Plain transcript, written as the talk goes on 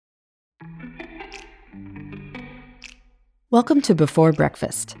Welcome to Before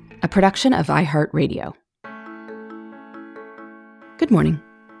Breakfast, a production of iHeartRadio. Good morning.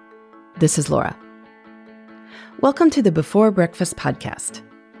 This is Laura. Welcome to the Before Breakfast podcast.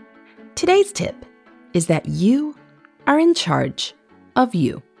 Today's tip is that you are in charge of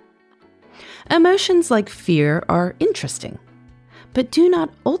you. Emotions like fear are interesting, but do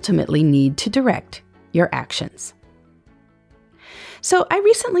not ultimately need to direct your actions. So I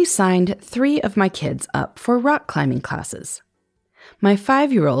recently signed 3 of my kids up for rock climbing classes. My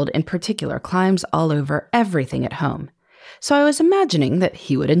 5-year-old in particular climbs all over everything at home, so I was imagining that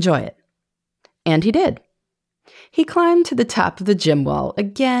he would enjoy it. And he did. He climbed to the top of the gym wall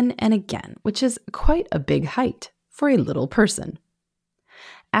again and again, which is quite a big height for a little person.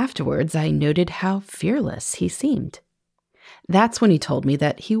 Afterwards, I noted how fearless he seemed. That's when he told me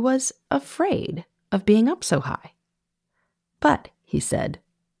that he was afraid of being up so high. But, he said,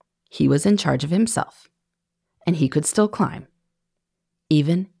 he was in charge of himself, and he could still climb,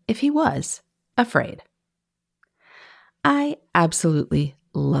 even if he was afraid. I absolutely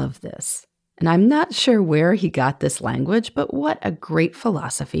love this, and I'm not sure where he got this language, but what a great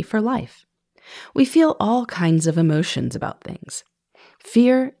philosophy for life. We feel all kinds of emotions about things.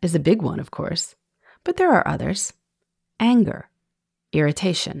 Fear is a big one, of course, but there are others. Anger,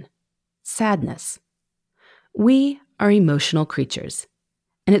 irritation, sadness. We are emotional creatures,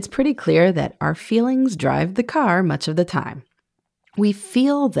 and it's pretty clear that our feelings drive the car much of the time. We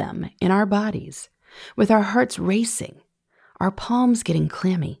feel them in our bodies, with our hearts racing, our palms getting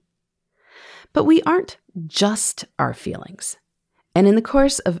clammy. But we aren't just our feelings, and in the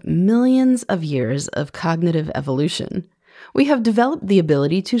course of millions of years of cognitive evolution, we have developed the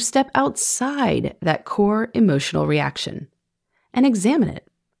ability to step outside that core emotional reaction and examine it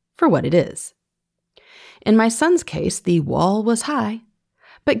for what it is. In my son's case, the wall was high,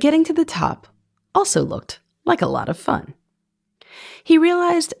 but getting to the top also looked like a lot of fun. He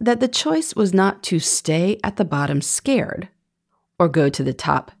realized that the choice was not to stay at the bottom scared or go to the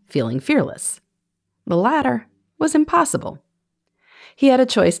top feeling fearless. The latter was impossible. He had a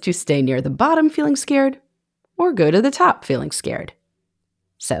choice to stay near the bottom feeling scared or go to the top feeling scared.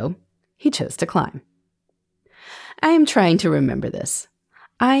 So he chose to climb. I am trying to remember this.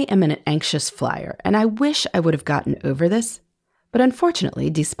 I am an anxious flyer, and I wish I would have gotten over this, but unfortunately,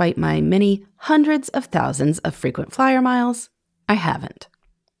 despite my many hundreds of thousands of frequent flyer miles, I haven't.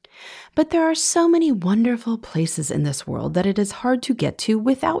 But there are so many wonderful places in this world that it is hard to get to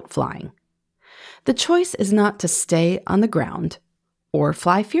without flying. The choice is not to stay on the ground or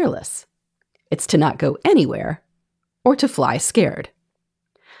fly fearless. It's to not go anywhere or to fly scared.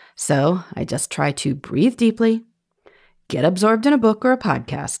 So I just try to breathe deeply, get absorbed in a book or a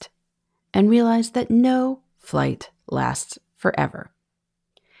podcast, and realize that no flight lasts forever.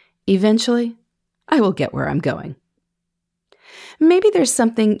 Eventually, I will get where I'm going. Maybe there's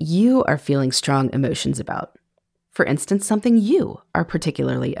something you are feeling strong emotions about. For instance, something you are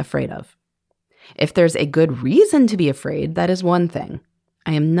particularly afraid of. If there's a good reason to be afraid, that is one thing.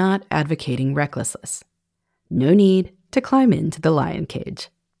 I am not advocating recklessness. No need to climb into the lion cage.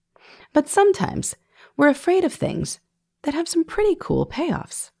 But sometimes we're afraid of things that have some pretty cool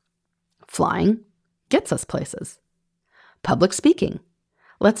payoffs. Flying gets us places. Public speaking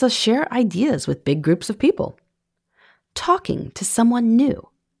lets us share ideas with big groups of people. Talking to someone new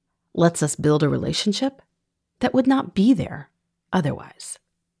lets us build a relationship that would not be there otherwise.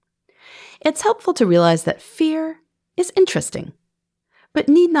 It's helpful to realize that fear is interesting, but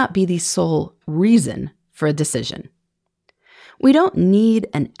need not be the sole reason for a decision. We don't need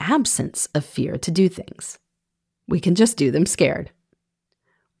an absence of fear to do things. We can just do them scared.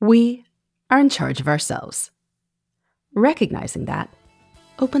 We are in charge of ourselves. Recognizing that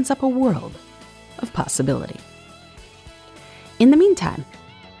opens up a world of possibility. In the meantime,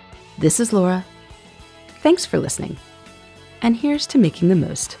 this is Laura. Thanks for listening. And here's to making the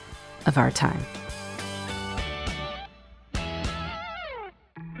most of our time.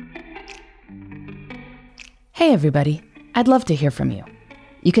 Hey everybody, I'd love to hear from you.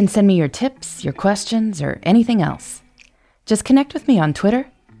 You can send me your tips, your questions, or anything else. Just connect with me on Twitter,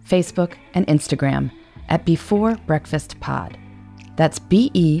 Facebook, and Instagram at Before Breakfast Pod. That's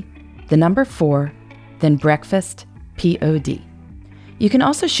BE, the number 4, then breakfast, POD. You can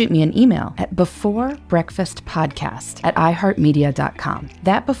also shoot me an email at beforebreakfastpodcast@iheartmedia.com.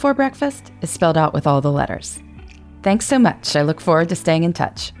 That Before Breakfast is spelled out with all the letters. Thanks so much. I look forward to staying in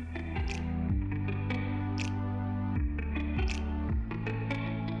touch.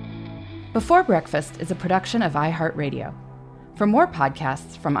 Before Breakfast is a production of iHeartRadio. For more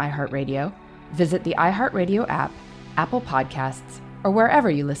podcasts from iHeartRadio, visit the iHeartRadio app, Apple Podcasts, or wherever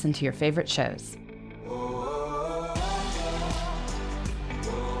you listen to your favorite shows.